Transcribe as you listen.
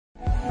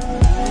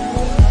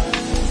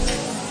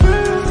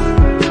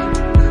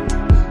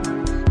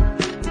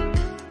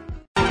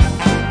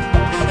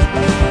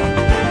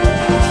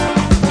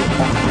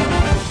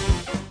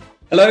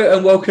Hello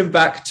and welcome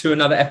back to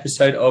another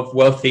episode of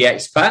Wealthy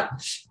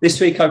Expat. This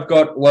week I've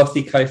got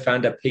Wealthy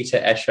co-founder Peter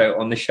Esho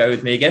on the show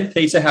with me again.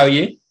 Peter, how are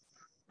you?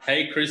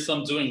 Hey Chris,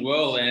 I'm doing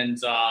well, and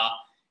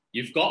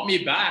you've got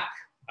me back.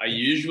 I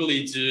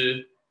usually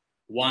do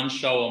one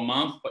show a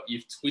month, but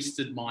you've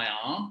twisted my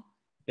arm.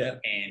 Yeah.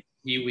 And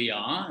here we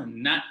are,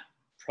 and that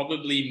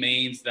probably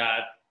means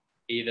that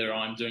either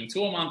I'm doing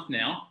 2 a month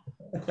now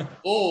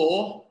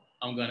or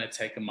I'm going to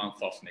take a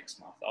month off next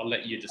month. I'll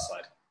let you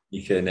decide.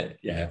 You can,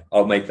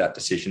 I'll make that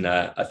decision.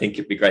 I think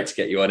it'd be great to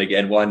get you on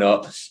again. Why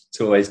not? It's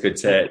always good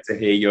to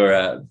hear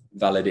your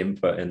valid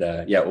input, and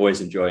always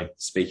enjoy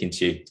speaking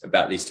to you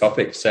about these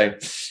topics. So,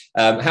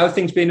 how have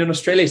things been in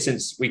Australia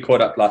since we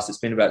caught up last? It's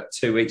been about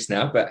 2 weeks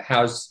now, but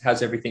how's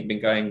everything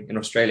been going in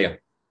Australia?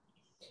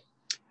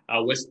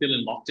 We're still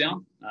in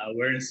lockdown.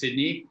 We're in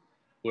Sydney.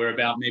 We're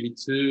about maybe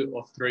 2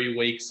 or 3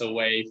 weeks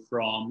away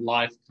from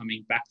life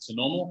coming back to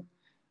normal.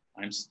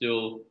 I'm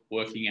still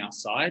working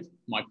outside.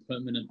 My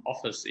permanent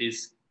office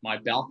is my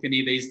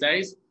balcony these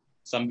days.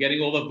 So I'm getting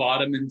all the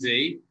vitamin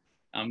D.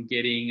 I'm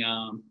getting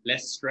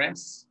less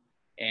stress.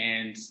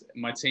 And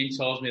my team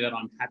tells me that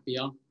I'm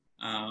happier.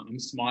 I'm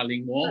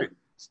smiling more.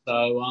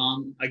 So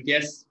I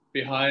guess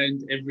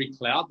behind every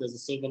cloud, there's a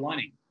silver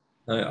lining.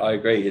 I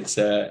agree.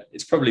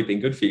 It's probably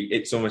been good for you.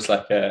 It's almost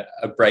like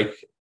a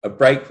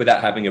break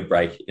without having a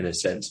break in a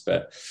sense,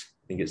 but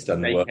I think it's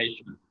done the work.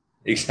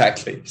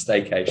 Exactly.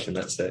 Staycation.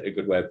 That's a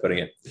good way of putting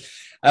it.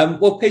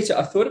 Well, Peter,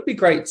 I thought it'd be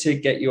great to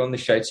get you on the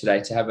show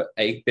today to have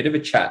a bit of a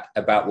chat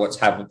about what's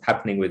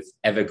happening with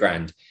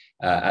Evergrande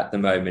at the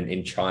moment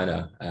in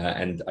China.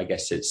 And I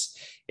guess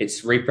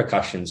its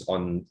repercussions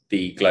on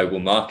the global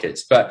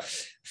markets. But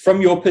from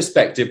your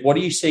perspective, what are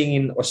you seeing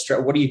in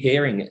Australia? What are you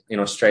hearing in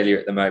Australia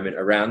at the moment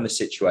around the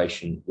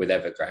situation with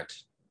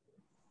Evergrande?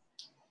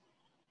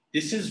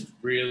 This is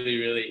really,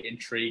 really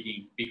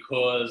intriguing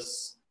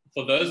because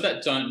for those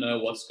that don't know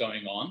what's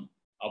going on,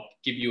 I'll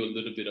give you a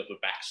little bit of a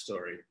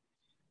backstory.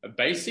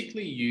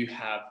 Basically, you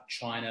have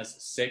China's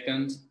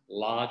second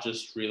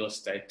largest real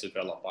estate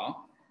developer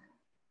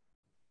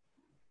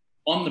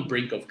on the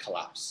brink of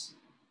collapse.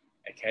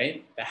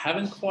 Okay, they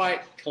haven't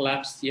quite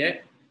collapsed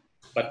yet,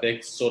 but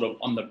they're sort of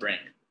on the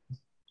brink.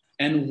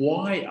 And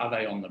why are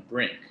they on the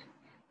brink?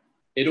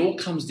 It all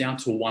comes down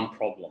to one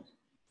problem,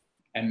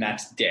 and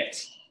that's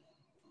debt.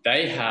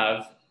 They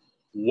have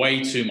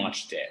way too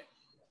much debt.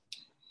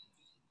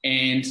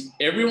 And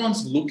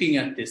everyone's looking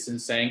at this and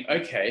saying,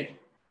 okay,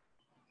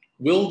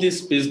 will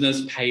this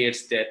business pay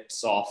its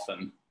debts off,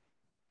 and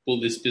will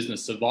this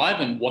business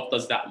survive, and what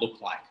does that look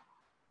like?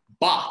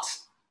 But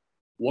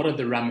what are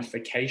the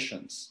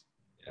ramifications?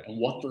 And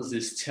what does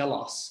this tell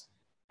us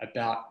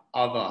about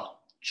other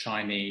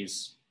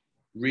Chinese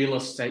real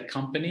estate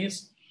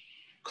companies,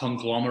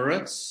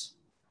 conglomerates,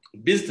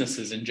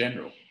 businesses in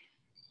general?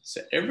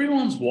 So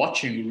everyone's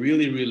watching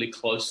really, really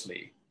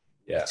closely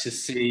to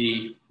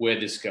see where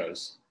this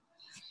goes.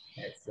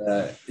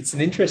 It's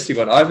an interesting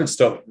one. I haven't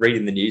stopped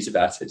reading the news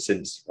about it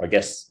since, I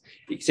guess,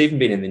 it's even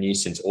been in the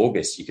news since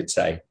August, you could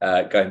say,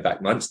 going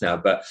back months now.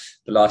 But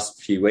the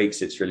last few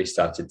weeks, it's really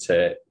started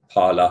to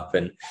pile up.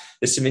 And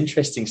there's some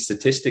interesting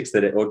statistics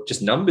or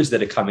just numbers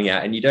that are coming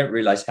out, and you don't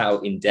realize how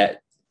in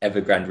debt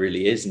Evergrande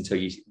really is until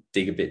you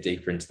dig a bit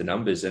deeper into the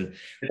numbers. And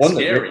it's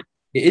scary.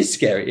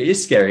 It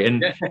is scary.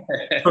 And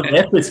from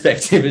their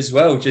perspective as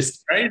well,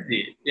 just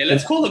crazy. Yeah,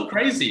 let's call it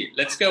crazy.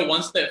 Let's go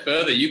one step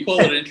further. You call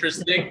it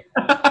interesting.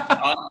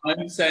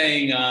 I'm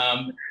saying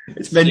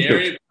it's mental.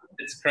 Scary.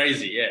 It's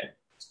crazy, yeah.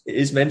 It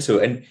is mental.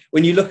 And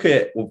when you look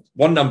at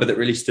one number that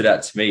really stood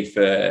out to me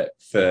for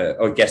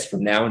I guess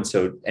from now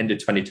until end of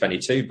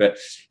 2022, but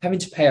having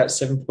to pay out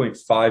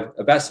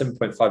about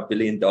 $7.5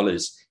 billion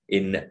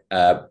in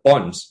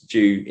bonds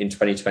due in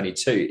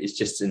 2022 is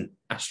just an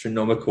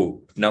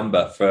astronomical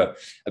number for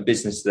a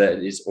business that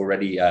is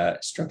already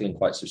struggling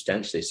quite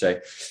substantially. So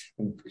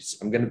it's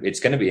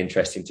going to be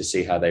interesting to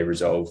see how they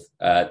resolve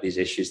these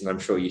issues. And I'm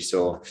sure you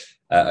saw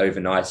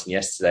overnight and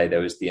yesterday there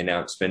was the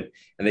announcement,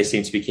 and they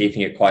seem to be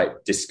keeping it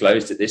quite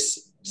disclosed at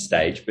this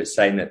stage, but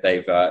saying that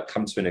they've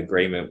come to an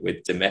agreement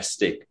with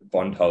domestic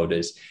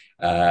bondholders,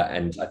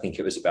 and I think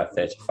it was about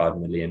 $35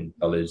 million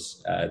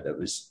that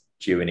was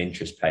due in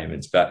interest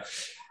payments, but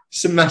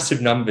some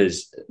massive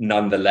numbers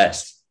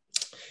nonetheless.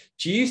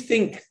 Do you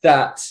think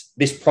that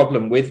this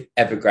problem with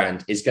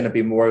Evergrande is going to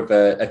be more of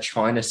a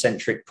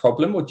China-centric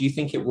problem, or do you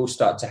think it will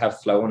start to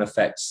have flow-on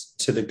effects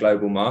to the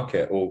global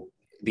market or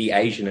the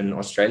Asian and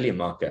Australian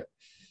market?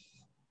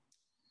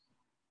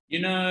 You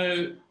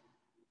know,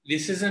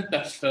 this isn't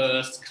the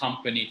first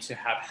company to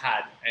have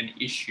had an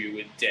issue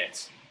with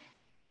debt.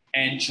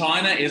 And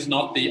China is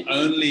not the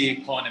only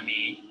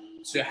economy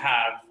to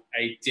have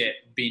a debt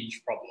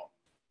binge problem.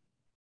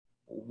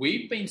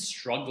 We've been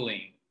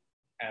struggling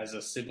as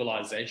a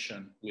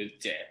civilization with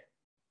debt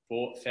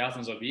for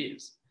thousands of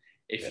years.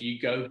 If you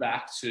go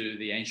back to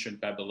the ancient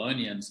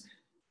Babylonians,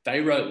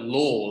 they wrote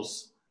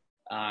laws,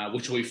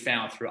 which we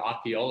found through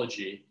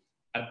archaeology,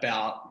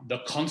 about the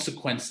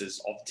consequences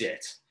of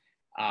debt.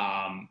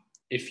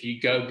 If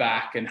you go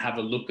back and have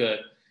a look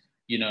at,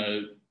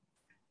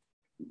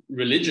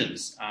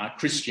 religions.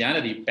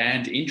 Christianity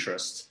banned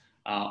interest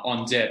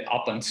on debt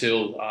up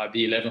until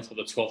the 11th or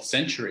the 12th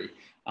century.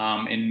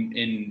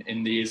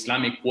 In the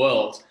Islamic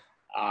world,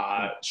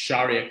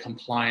 Sharia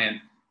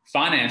compliant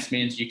finance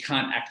means you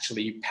can't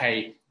actually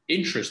pay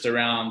interest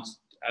on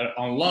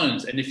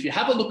loans. And if you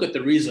have a look at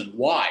the reason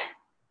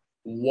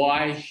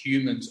why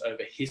humans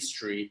over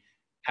history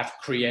have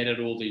created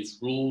all these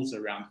rules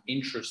around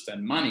interest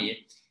and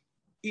money,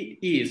 it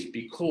is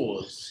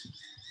because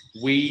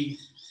we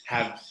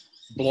have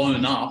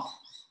blown up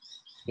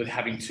with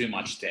having too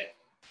much debt.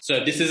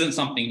 So this isn't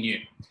something new.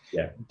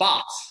 Yeah.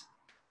 But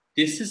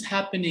this is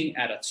happening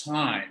at a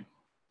time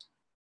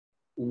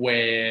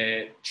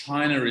where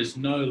China is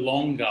no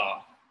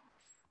longer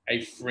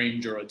a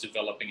fringe or a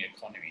developing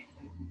economy.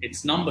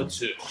 It's number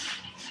 2.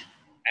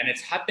 And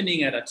it's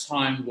happening at a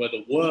time where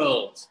the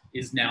world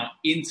is now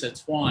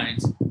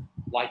intertwined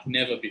like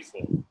never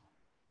before.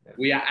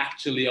 We are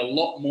actually a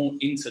lot more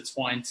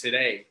intertwined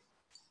today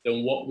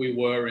than what we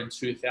were in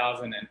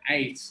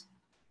 2008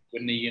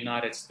 when the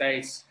United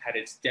States had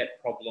its debt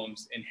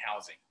problems in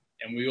housing.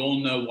 And we all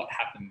know what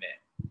happened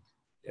there.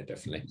 Yeah,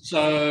 definitely.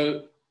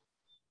 So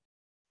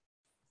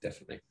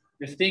definitely.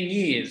 The thing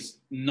is,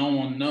 no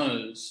one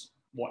knows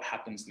what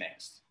happens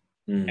next.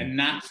 And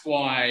that's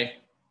why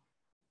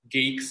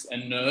geeks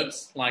and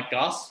nerds like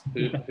us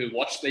who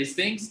watch these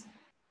things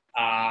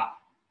are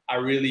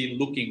really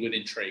looking with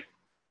intrigue.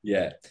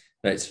 Yeah,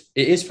 no, it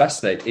is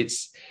fascinating.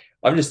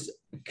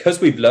 Because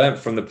we've learned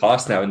from the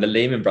past now, and the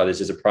Lehman Brothers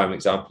is a prime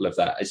example of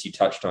that, as you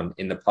touched on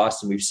in the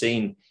past, and we've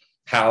seen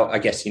how, I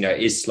guess, it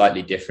is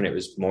slightly different. It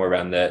was more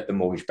around the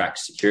mortgage-backed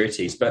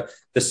securities, but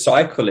the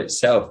cycle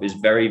itself is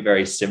very,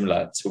 very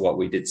similar to what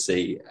we did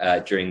see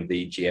during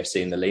the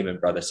GFC and the Lehman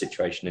Brothers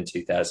situation in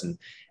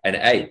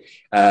 2008.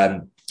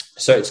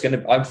 So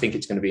I think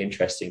it's going to be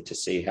interesting to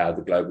see how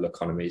the global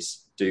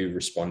economies do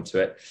respond to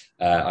it.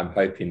 I'm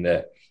hoping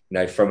that,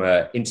 from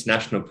an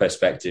international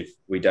perspective,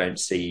 we don't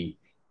see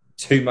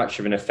too much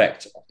of an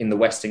effect in the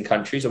Western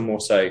countries, or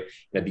more so,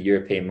 the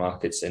European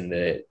markets and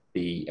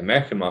the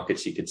American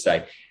markets, you could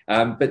say.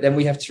 But then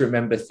we have to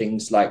remember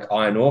things like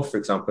iron ore, for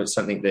example. It's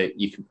something that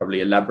you can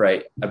probably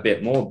elaborate a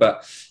bit more,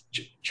 but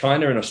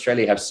China and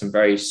Australia have some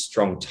very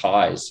strong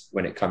ties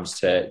when it comes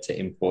to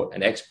import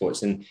and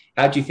exports. And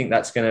how do you think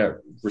that's going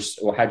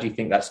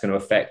to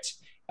affect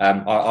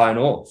our iron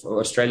ore, or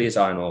Australia's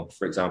iron ore,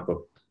 for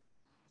example?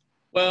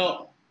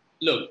 Well,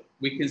 look,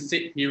 we can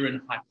sit here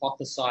and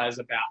hypothesize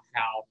about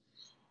how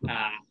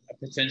a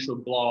potential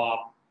blow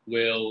up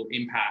will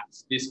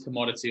impact this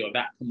commodity or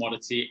that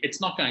commodity.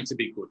 It's not going to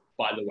be good,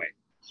 by the way.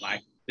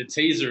 Like, the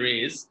teaser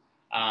is,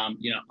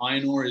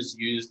 iron ore is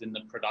used in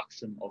the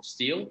production of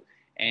steel.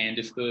 And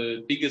if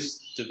the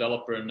biggest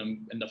developer and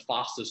the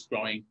fastest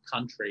growing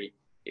country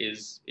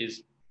is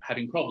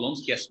having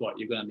problems, guess what?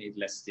 You're going to need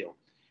less steel.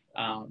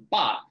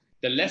 But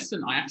the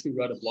lesson, I actually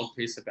wrote a blog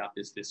piece about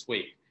this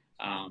week.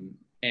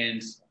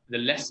 And the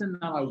lesson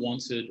that I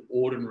wanted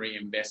ordinary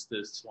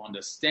investors to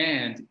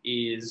understand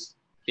is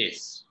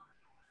this.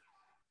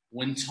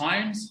 When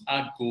times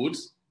are good,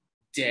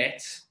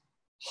 debt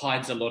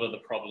hides a lot of the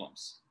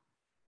problems.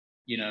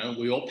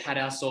 We all pat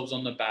ourselves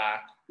on the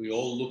back. We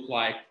all look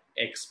like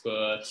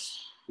experts.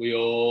 We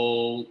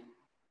all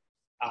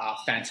are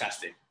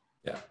fantastic.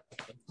 Yeah.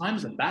 When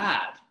times are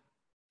bad,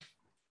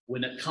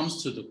 when it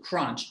comes to the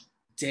crunch,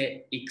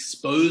 debt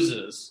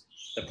exposes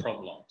the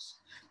problems.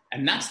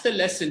 And that's the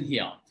lesson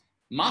here.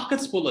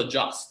 Markets will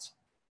adjust.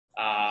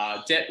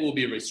 Debt will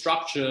be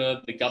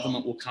restructured. The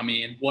government will come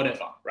in,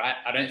 whatever, right?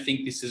 I don't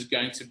think this is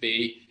going to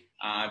be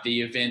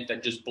the event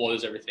that just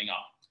blows everything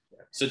up.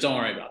 So don't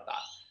worry about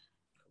that.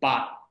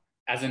 But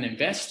as an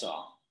investor,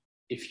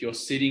 if you're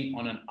sitting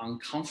on an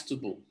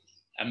uncomfortable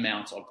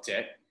amount of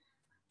debt,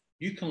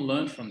 you can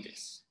learn from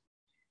this.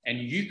 And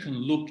you can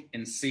look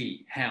and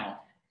see how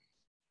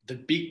the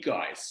big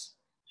guys,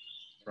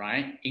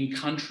 right, in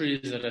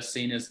countries that are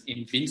seen as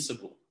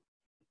invincible,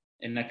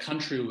 in a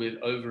country with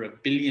over 1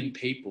 billion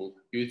people,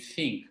 you'd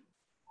think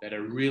that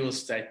a real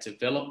estate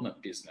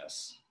development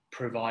business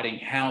providing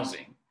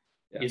housing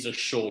is a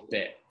sure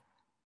bet.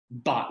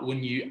 But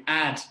when you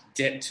add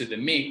debt to the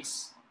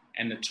mix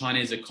and the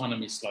Chinese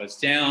economy slows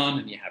down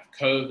and you have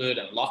COVID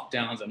and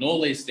lockdowns and all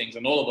these things,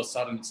 and all of a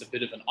sudden it's a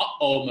bit of an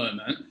uh-oh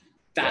moment,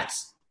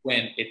 that's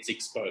when it's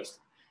exposed.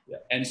 Yeah.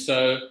 And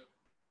so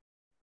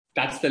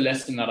that's the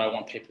lesson that I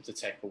want people to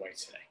take away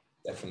today.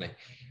 Definitely.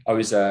 I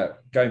was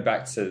going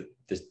back to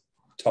the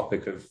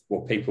topic of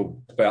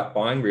people about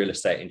buying real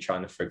estate in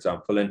China, for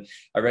example, and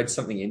I read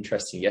something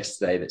interesting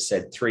yesterday that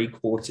said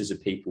 3/4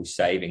 of people's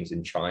savings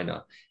in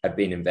China have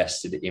been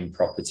invested in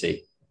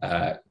property.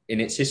 In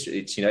its history,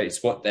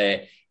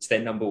 it's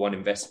their number one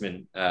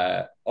investment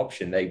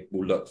option. They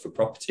will look for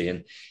property,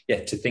 and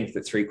to think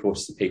that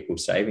 3/4 of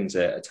people's savings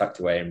are tucked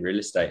away in real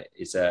estate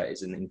is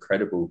an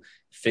incredible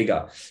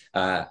figure.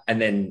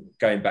 And then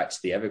going back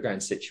to the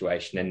Evergrande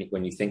situation, and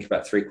when you think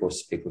about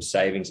 3/4 of people's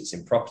savings, it's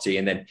in property,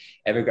 and then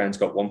Evergrande's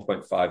got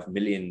 1.5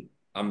 million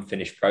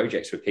unfinished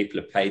projects where people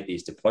have paid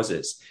these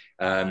deposits.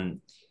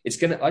 it's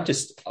gonna.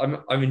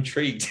 I'm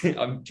intrigued.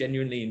 I'm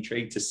genuinely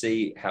intrigued to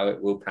see how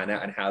it will pan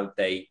out and how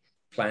they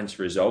plan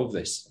to resolve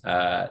this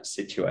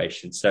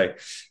situation. So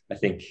I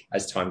think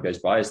as time goes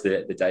by, as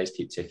the days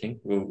keep ticking,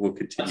 we'll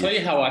continue. I'll tell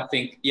you how I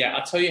think. Yeah,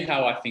 I'll tell you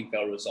how I think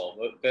they'll resolve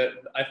it.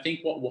 But I think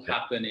what will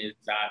happen is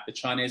that the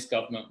Chinese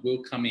government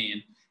will come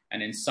in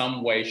and, in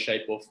some way,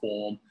 shape, or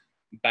form,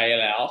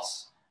 bail out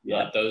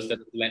those that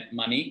have lent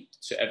money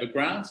to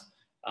Evergrande.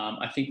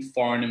 I think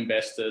foreign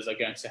investors are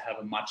going to have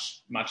a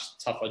much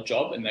tougher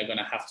job, and they're going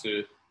to have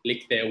to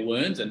lick their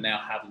wounds and now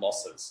have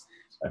losses.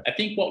 I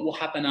think what will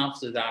happen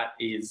after that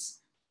is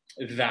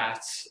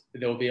that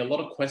there will be a lot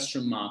of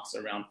question marks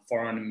around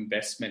foreign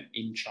investment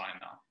in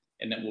China,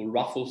 and that will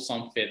ruffle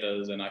some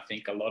feathers. And I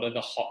think a lot of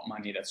the hot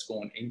money that's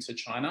gone into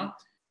China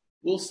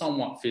will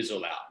somewhat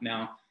fizzle out.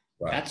 Now,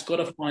 that's got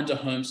to find a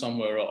home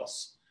somewhere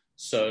else.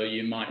 So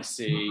you might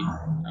see,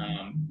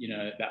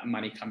 that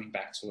money coming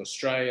back to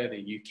Australia,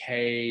 the UK,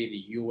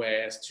 the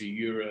US, to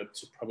Europe,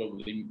 to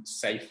probably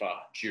safer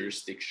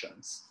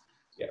jurisdictions.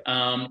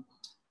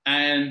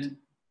 And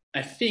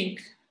I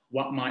think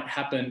what might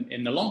happen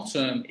in the long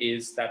term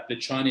is that the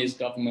Chinese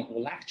government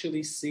will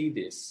actually see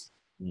this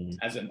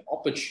as an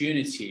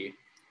opportunity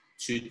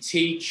to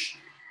teach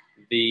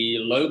the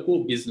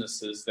local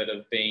businesses that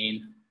have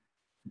been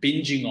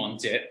binging on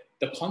debt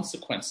the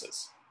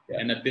consequences,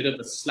 and a bit of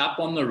a slap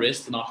on the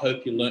wrist, and I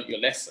hope you learnt your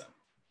lesson.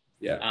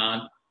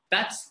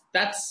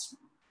 That's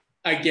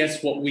I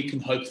guess what we can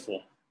hope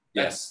for.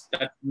 That's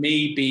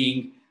me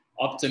being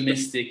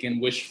optimistic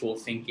and wishful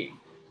thinking.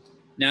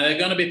 Now, there are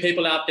going to be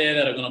people out there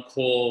that are going to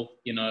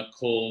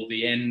call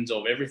the end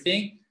of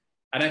everything.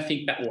 I don't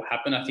think that will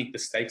happen. I think the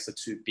stakes are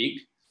too big.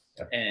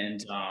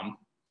 And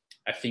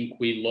I think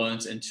we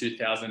learned in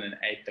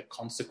 2008 the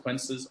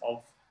consequences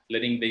of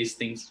letting these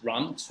things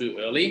run too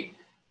early.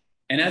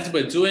 And as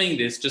we're doing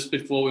this, just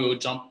before we were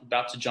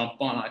about to jump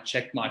on, I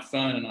checked my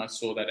phone and I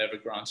saw that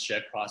Evergrande's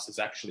share price is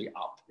actually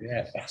up.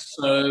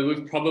 So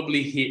we've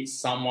probably hit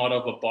somewhat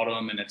of a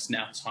bottom, and it's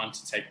now time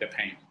to take the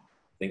pain.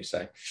 I think so.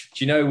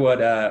 Do you know what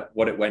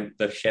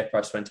the share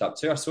price went up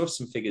to? I saw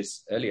some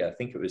figures earlier. I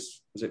think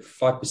was it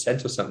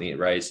 5% or something it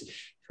raised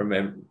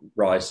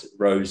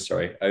rose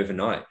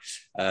overnight.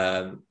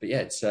 But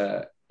yeah,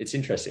 it's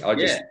interesting.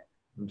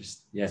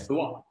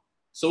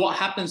 So what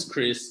happens,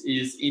 Chris,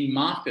 is in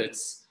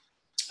markets,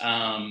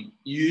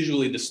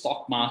 usually the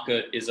stock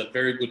market is a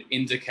very good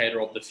indicator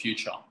of the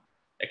future.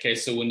 Okay,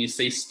 so when you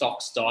see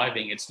stocks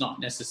diving, it's not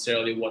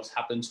necessarily what's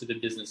happened to the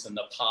business in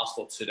the past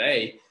or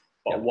today,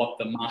 but what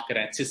the market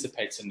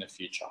anticipates in the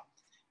future.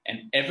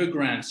 And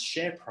Evergrande's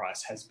share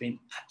price has been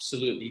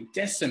absolutely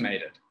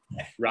decimated,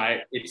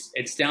 right?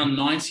 It's down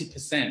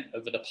 90%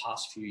 over the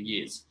past few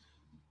years.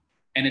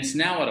 And it's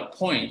now at a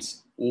point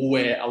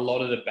where a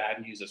lot of the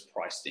bad news is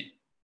priced in.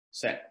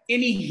 So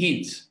any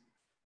hint,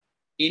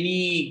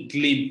 any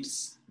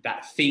glimpse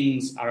that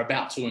things are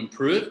about to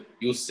improve,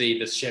 you'll see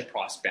the share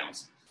price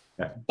bounce.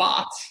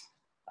 But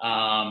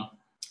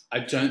I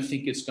don't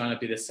think it's going to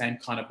be the same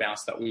kind of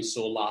bounce that we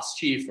saw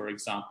last year, for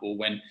example,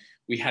 when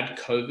we had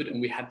COVID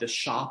and we had the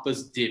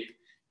sharpest dip.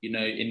 In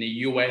the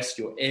US,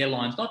 your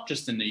airlines, not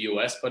just in the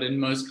US, but in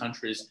most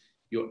countries,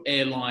 your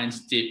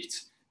airlines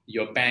dipped,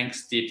 your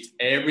banks dipped,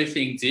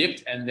 everything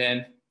dipped. And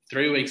then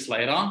 3 weeks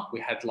later, we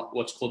had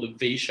what's called a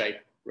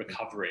V-shaped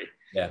recovery.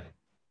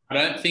 I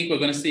don't think we're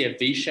going to see a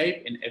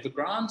V-shape in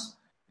Evergrande.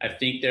 I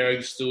think there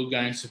are still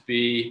going to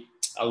be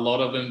a lot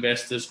of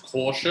investors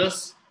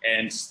cautious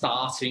and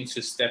starting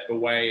to step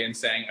away and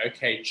saying,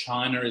 okay,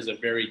 China is a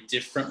very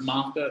different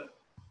market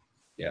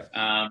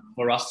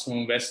for us to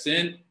invest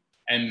in,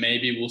 and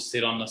maybe we'll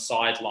sit on the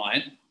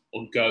sideline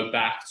or go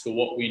back to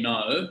what we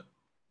know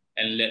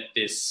and let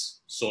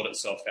this sort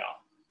itself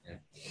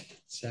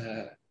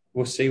out.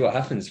 We'll see what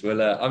happens.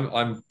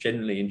 I'm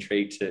genuinely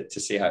intrigued to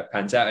see how it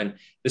pans out. And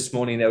this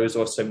morning there was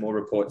also more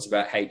reports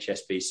about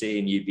HSBC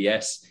and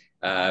UBS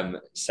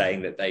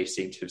saying that they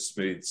seem to have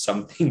smoothed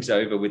some things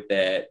over with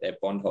their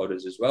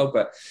bondholders as well.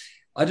 But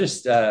I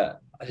just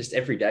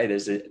every day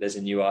there's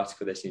a new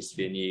article. There seems to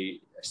be a new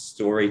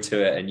story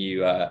to it, a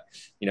new a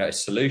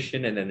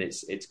solution, and then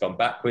it's gone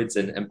backwards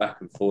and back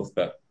and forth.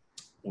 But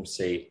we'll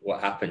see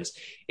what happens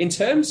in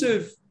terms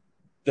of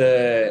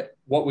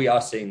what we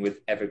are seeing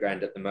with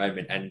Evergrande at the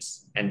moment,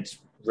 and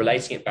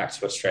relating it back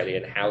to Australia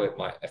and how it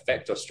might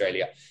affect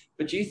Australia.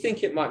 But do you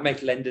think it might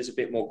make lenders a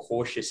bit more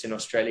cautious in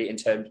Australia in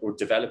terms, or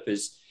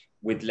developers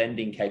with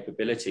lending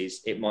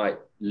capabilities, it might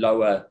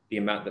lower the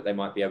amount that they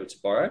might be able to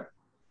borrow?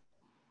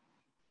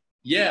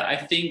 Yeah, I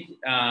think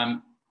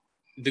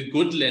the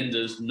good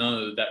lenders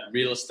know that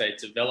real estate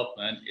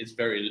development is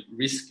very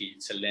risky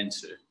to lend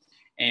to.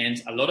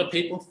 And a lot of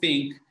people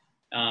think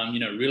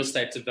real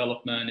estate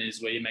development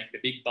is where you make the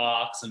big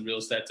bucks, and real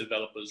estate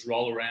developers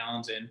roll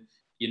around in,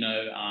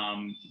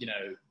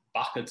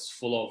 buckets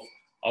full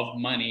of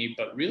money.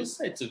 But real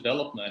estate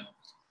development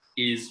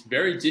is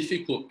very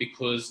difficult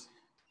because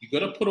you've got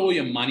to put all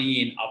your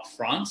money in up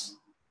front,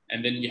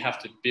 and then you have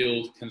to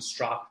build,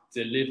 construct,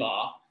 deliver,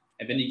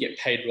 and then you get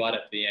paid right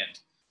at the end.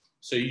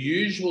 So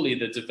usually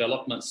the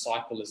development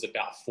cycle is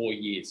about 4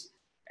 years.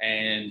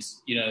 And,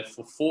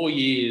 for 4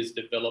 years,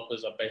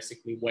 developers are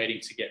basically waiting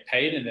to get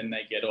paid, and then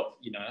they get, a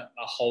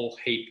whole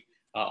heap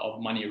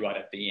of money right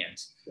at the end.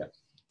 Yeah.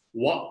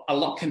 A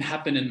lot can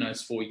happen in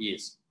those 4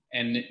 years.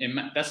 And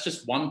that's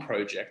just one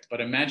project, but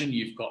imagine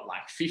you've got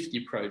like 50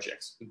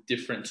 projects with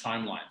different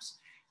timelines.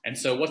 And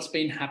so what's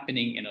been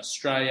happening in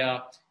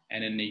Australia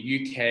and in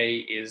the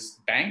UK is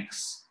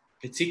banks,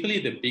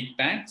 particularly the big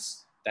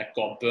banks that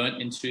got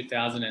burnt in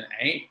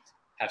 2008,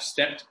 have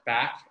stepped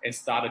back and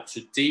started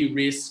to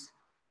de-risk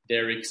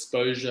their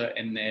exposure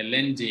and their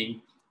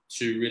lending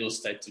to real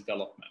estate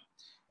development.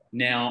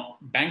 Now,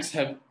 banks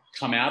have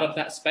come out of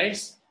that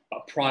space,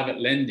 but private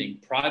lending,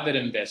 private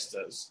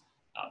investors,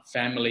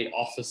 family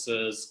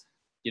offices,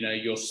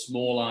 your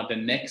smaller, the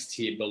next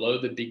tier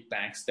below the big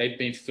banks, they've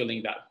been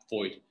filling that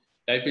void.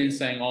 They've been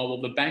saying, oh,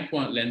 well, the bank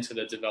won't lend to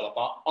the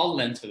developer. I'll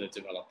lend to the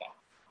developer.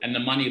 And the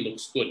money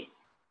looks good.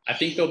 I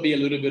think there'll be a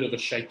little bit of a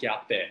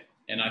shakeout there.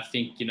 And I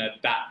think,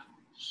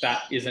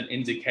 that is an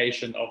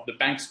indication of the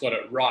banks got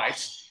it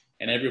right,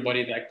 and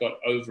everybody that got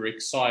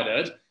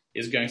overexcited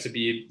is going to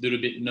be a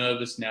little bit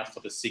nervous now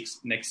for the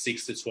next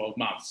 6 to 12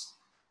 months.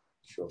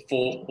 Sure.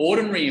 For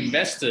ordinary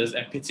investors,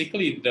 and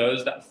particularly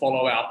those that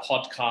follow our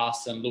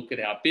podcasts and look at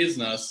our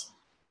business,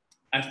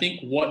 I think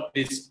what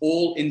this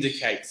all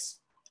indicates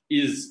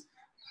is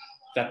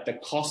that the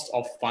cost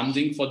of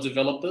funding for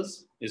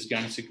developers is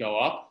going to go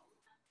up.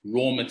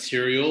 Raw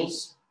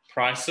materials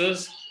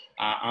prices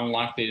are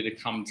unlikely to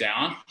come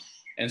down.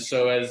 And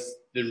so as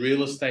the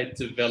real estate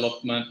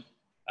development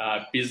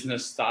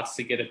business starts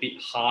to get a bit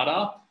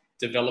harder,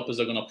 developers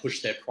are going to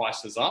push their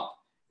prices up,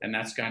 and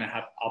that's going to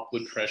have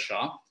upward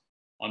pressure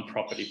on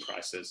property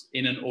prices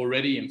in an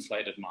already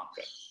inflated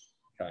market.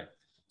 Okay.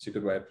 It's a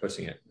good way of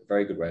putting it. A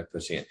very good way of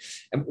putting it.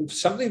 And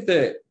something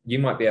that you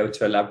might be able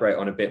to elaborate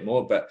on a bit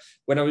more, but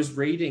when I was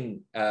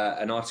reading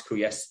an article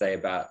yesterday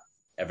about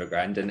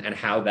Evergrande and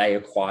how they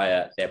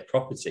acquire their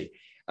property,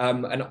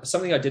 and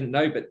something I didn't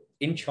know, but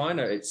in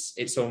China,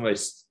 it's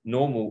almost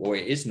normal, or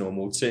it is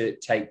normal, to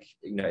take,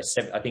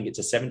 I think it's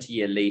a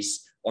 70-year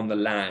lease on the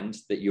land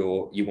that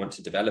you want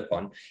to develop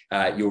on.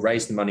 You'll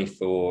raise the money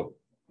for,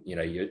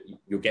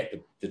 you'll get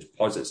the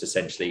deposits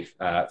essentially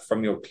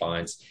from your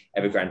clients.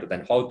 Evergrande will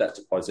then hold that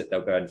deposit.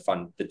 They'll go and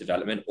fund the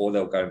development, or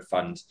they'll go and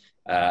fund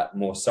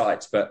more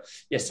sites. But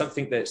yes,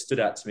 something that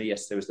stood out to me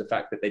yesterday was the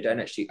fact that they don't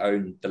actually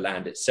own the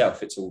land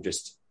itself. It's all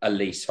just a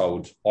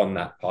leasehold on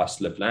that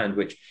parcel of land,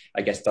 which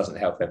I guess doesn't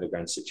help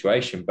Evergrande's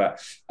situation,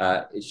 but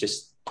it's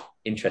just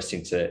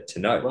interesting to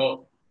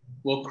know.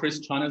 Well, Chris,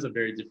 China's a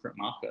very different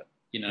market.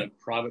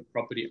 Private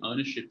property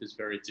ownership is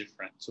very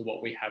different to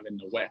what we have in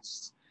the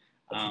West.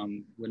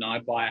 When I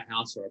buy a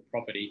house or a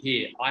property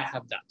here, I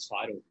have that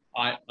title.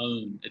 I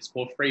own. It's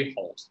called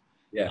freehold.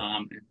 Yeah.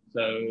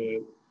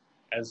 So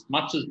as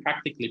much as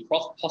practically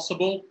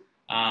possible,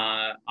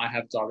 I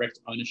have direct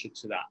ownership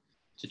to that.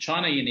 To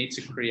China, you need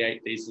to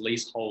create these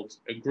leasehold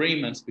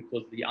agreements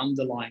because the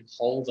underlying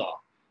holder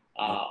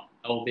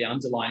or the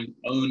underlying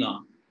owner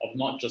of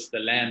not just the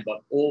land,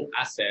 but all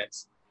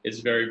assets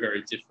is very,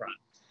 very different.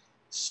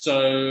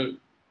 So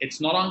it's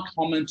not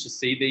uncommon to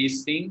see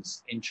these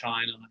things in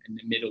China, in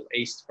the Middle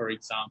East, for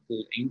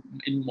example,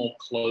 in more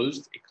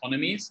closed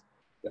economies.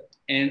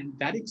 And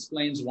that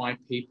explains why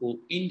people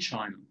in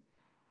China,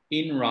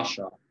 in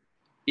Russia,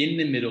 in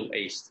the Middle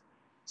East,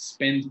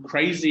 spend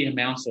crazy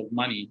amounts of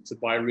money to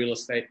buy real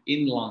estate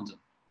in London,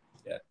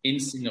 in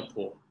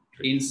Singapore,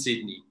 in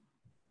Sydney.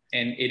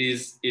 And it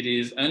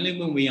is only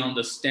when we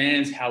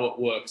understand how it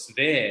works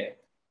there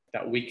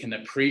that we can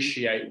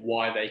appreciate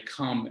why they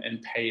come and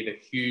pay the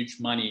huge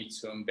money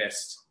to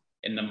invest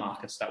in the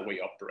markets that we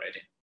operate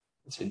in.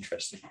 It's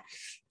interesting.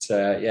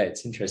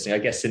 It's interesting. I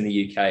guess in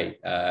the UK,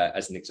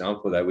 as an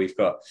example, though,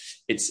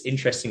 it's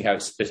interesting how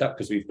it's split up,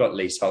 because we've got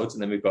leaseholds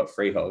and then we've got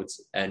freeholds,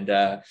 and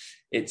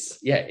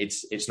it's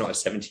not a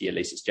 70-year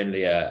lease. It's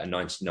generally a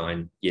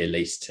 99-year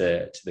lease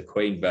to the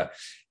Queen. But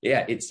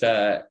yeah,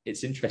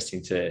 it's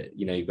interesting to,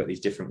 you've got these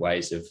different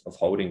ways of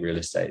holding real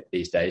estate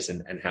these days,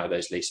 and how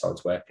those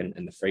leaseholds work, and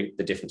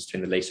the difference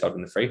between the leasehold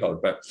and the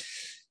freehold. But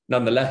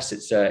nonetheless,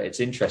 it's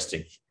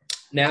interesting.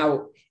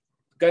 Now,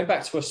 going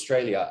back to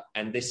Australia,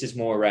 and this is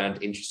more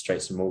around interest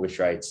rates and mortgage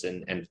rates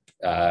and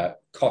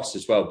costs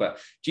as well, but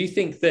do you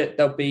think that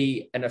there'll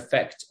be an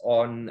effect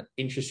on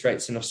interest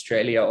rates in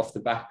Australia off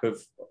the back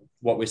of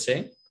what we're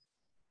seeing?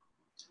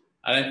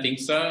 I don't think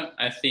so.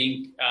 I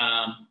think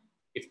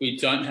if we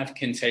don't have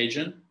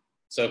contagion,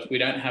 so if we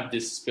don't have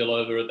this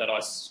spillover that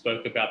I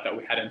spoke about that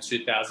we had in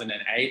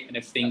 2008, and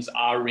if things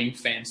are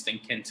ring-fenced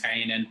and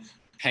contained and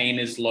pain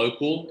is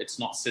local, it's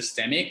not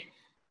systemic,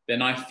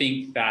 then I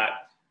think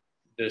that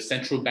the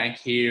central bank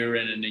here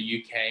and in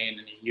the UK and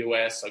in the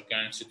US are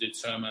going to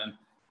determine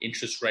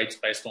interest rates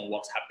based on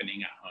what's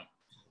happening at home.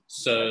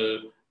 So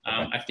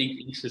I think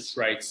interest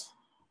rates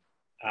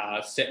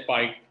set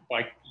by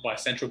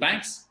central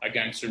banks are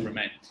going to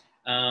remain.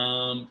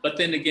 But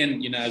then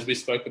again, as we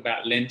spoke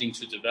about lending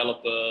to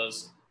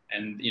developers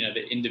and,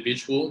 the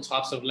individual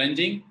types of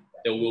lending,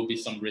 there will be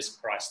some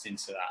risk priced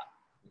into that.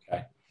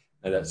 Okay.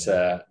 No,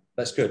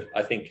 that's good.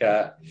 I think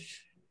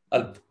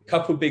A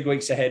couple big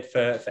weeks ahead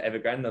for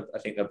Evergrande. I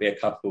think there'll be a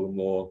couple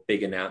more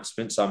big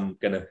announcements. I'm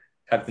going to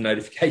have the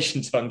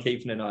notifications, so I'm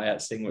keeping an eye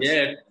out, seeing what's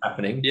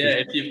happening. Yeah,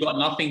 if you've got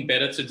nothing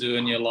better to do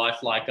in your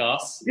life like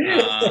us,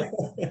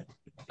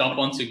 jump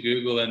onto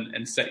Google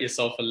and set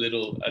yourself a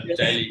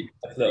daily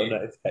little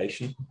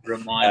notification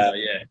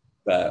reminder.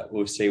 But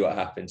we'll see what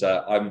happens.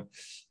 I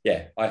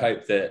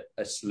hope that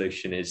a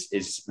solution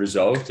is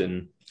resolved,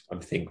 and I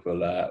think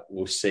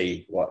we'll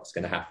see what's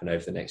going to happen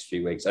over the next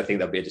few weeks. I think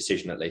there'll be a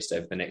decision at least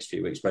over the next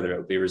few weeks, whether it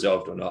will be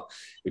resolved or not.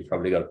 We've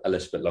probably got a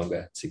little bit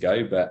longer to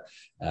go, but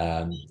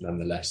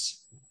nonetheless,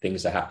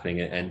 things are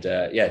happening,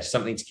 and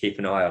something to keep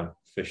an eye on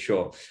for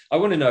sure. I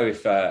want to know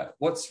if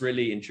what's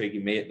really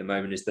intriguing me at the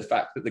moment is the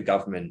fact that the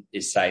government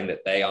is saying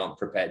that they aren't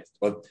prepared,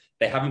 or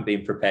they haven't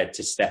been prepared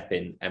to step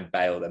in and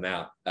bail them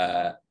out.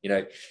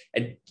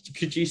 And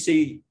could you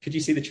see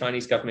the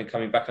Chinese government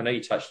coming back? I know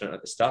you touched on it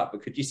at the start,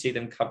 but could you see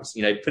them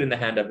putting their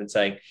hand up and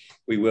saying,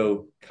 we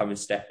will come and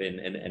step in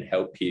and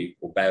help you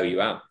or bail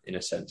you out, in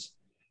a sense?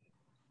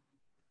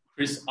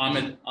 Chris, I'm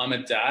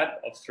a dad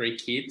of 3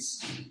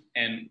 kids,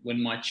 and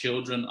when my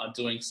children are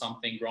doing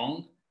something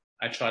wrong,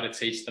 I try to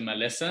teach them a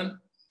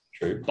lesson.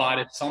 True. But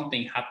if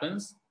something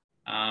happens,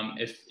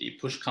 if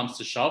push comes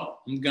to shove,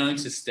 I'm going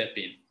to step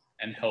in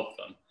and help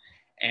them.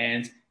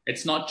 And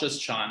it's not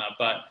just China,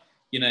 but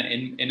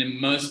in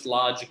most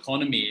large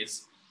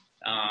economies,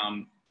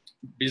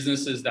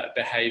 businesses that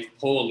behave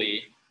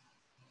poorly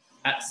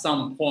at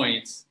some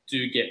point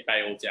do get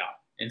bailed out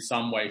in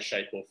some way,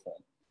 shape, or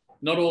form.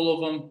 Not all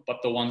of them,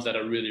 but the ones that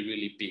are really,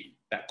 really big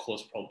that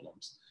cause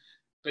problems.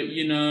 But,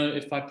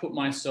 if I put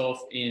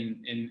myself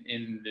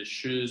in the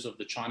shoes of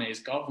the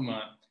Chinese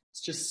government,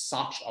 it's just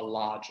such a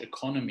large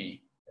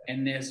economy.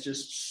 And there's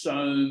just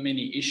so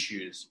many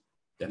issues.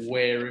 Definitely.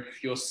 Where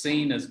if you're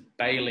seen as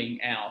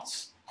bailing out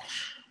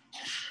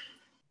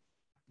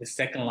the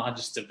second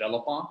largest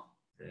developer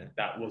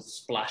that was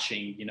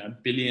splashing,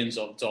 billions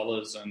of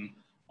dollars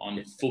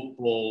on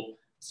football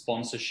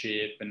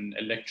sponsorship and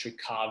electric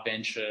car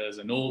ventures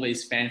and all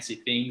these fancy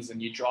things,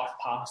 and you drive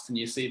past and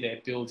you see their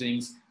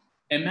buildings,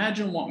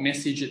 imagine what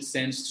message it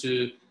sends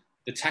to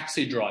the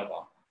taxi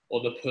driver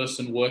or the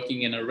person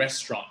working in a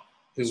restaurant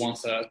who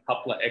wants a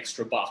couple of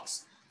extra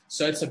bucks.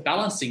 So it's a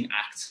balancing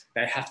act.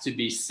 They have to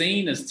be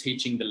seen as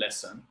teaching the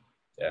lesson,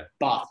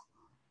 but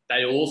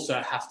they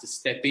also have to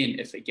step in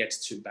if it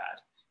gets too bad.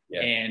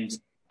 Yeah. And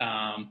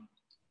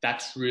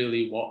that's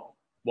really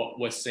what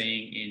we're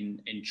seeing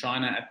in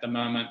China at the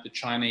moment. The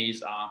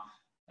Chinese are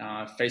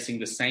facing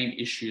the same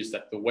issues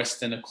that the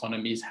Western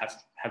economies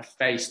have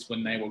faced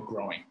when they were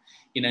growing.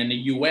 In the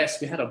US,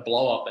 we had a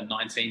blow up in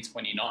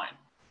 1929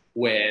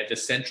 where the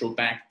central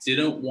bank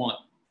didn't want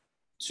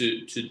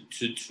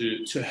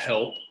to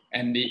help,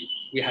 and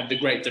we had the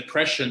Great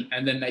Depression,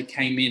 and then they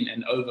came in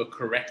and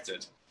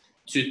overcorrected.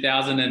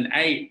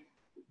 2008,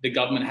 the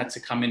government had to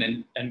come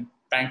in and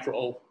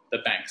bankroll the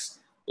banks.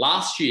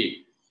 Last year,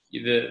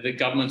 the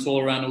governments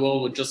all around the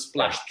world would just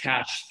splash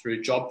cash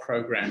through job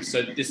programs.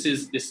 So this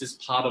is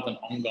part of an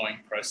ongoing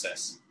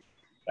process.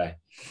 Okay.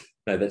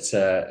 No, that's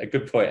a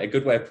good point, a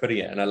good way of putting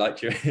it. And I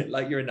like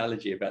your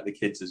analogy about the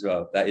kids as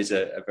well. That is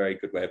a very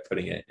good way of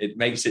putting it. It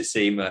makes it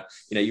seem,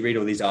 you read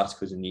all these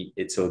articles and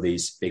it's all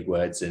these big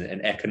words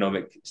and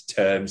economic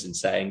terms and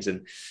sayings.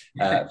 And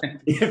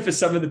for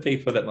some of the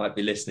people that might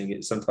be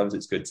listening, sometimes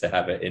it's good to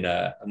have it in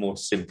a more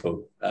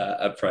simple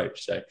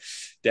approach. So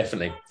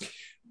definitely.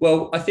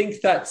 Well, I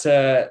think that's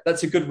a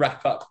good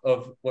wrap up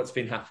of what's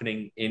been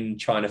happening in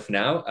China for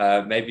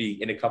now.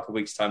 Maybe in a couple of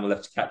weeks' time, we'll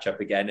have to catch up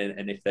again.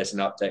 And if there's an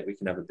update, we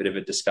can have a bit of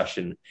a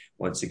discussion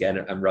once again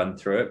and run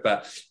through it.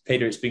 But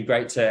Peter, it's been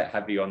great to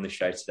have you on the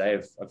show today.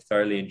 I've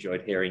thoroughly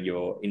enjoyed hearing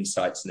your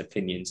insights and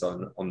opinions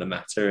on the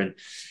matter. And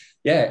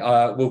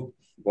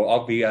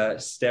I'll be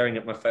staring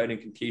at my phone and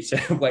computer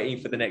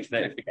waiting for the next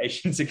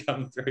notification to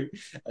come through,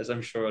 as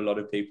I'm sure a lot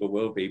of people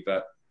will be.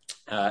 But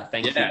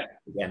thank you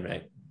again,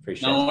 mate.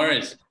 Appreciate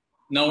it.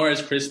 No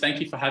worries, Chris. Thank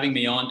you for having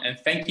me on, and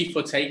thank you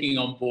for taking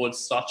on board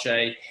such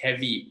a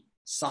heavy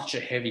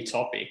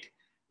topic.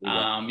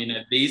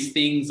 Yeah. These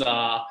things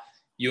are,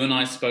 you and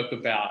I spoke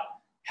about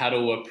how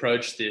to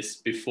approach this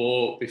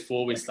before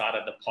we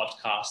started the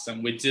podcast,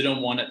 and we didn't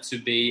want it to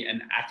be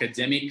an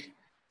academic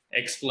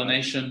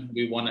explanation.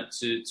 We want it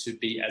to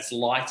be as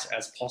light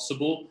as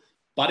possible,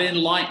 but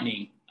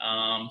enlightening.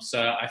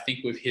 So I think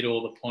we've hit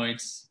all the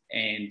points,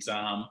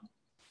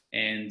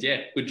 and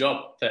yeah, good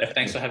job.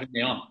 Thanks for having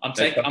me on. I'm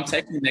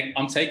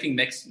taking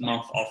next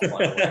month off. By the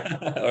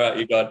way. All right,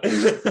 you got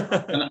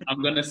it.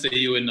 I'm gonna see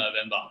you in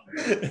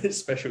November.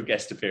 Special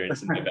guest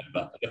appearance in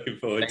November. Looking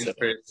forward to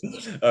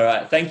it. All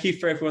right, thank you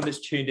for everyone that's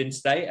tuned in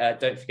today.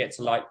 Don't forget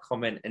to like,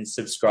 comment, and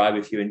subscribe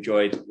if you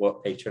enjoyed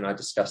what Peter and I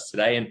discussed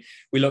today. And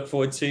we look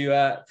forward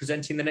to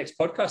presenting the next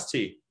podcast to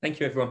you. Thank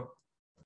you, everyone.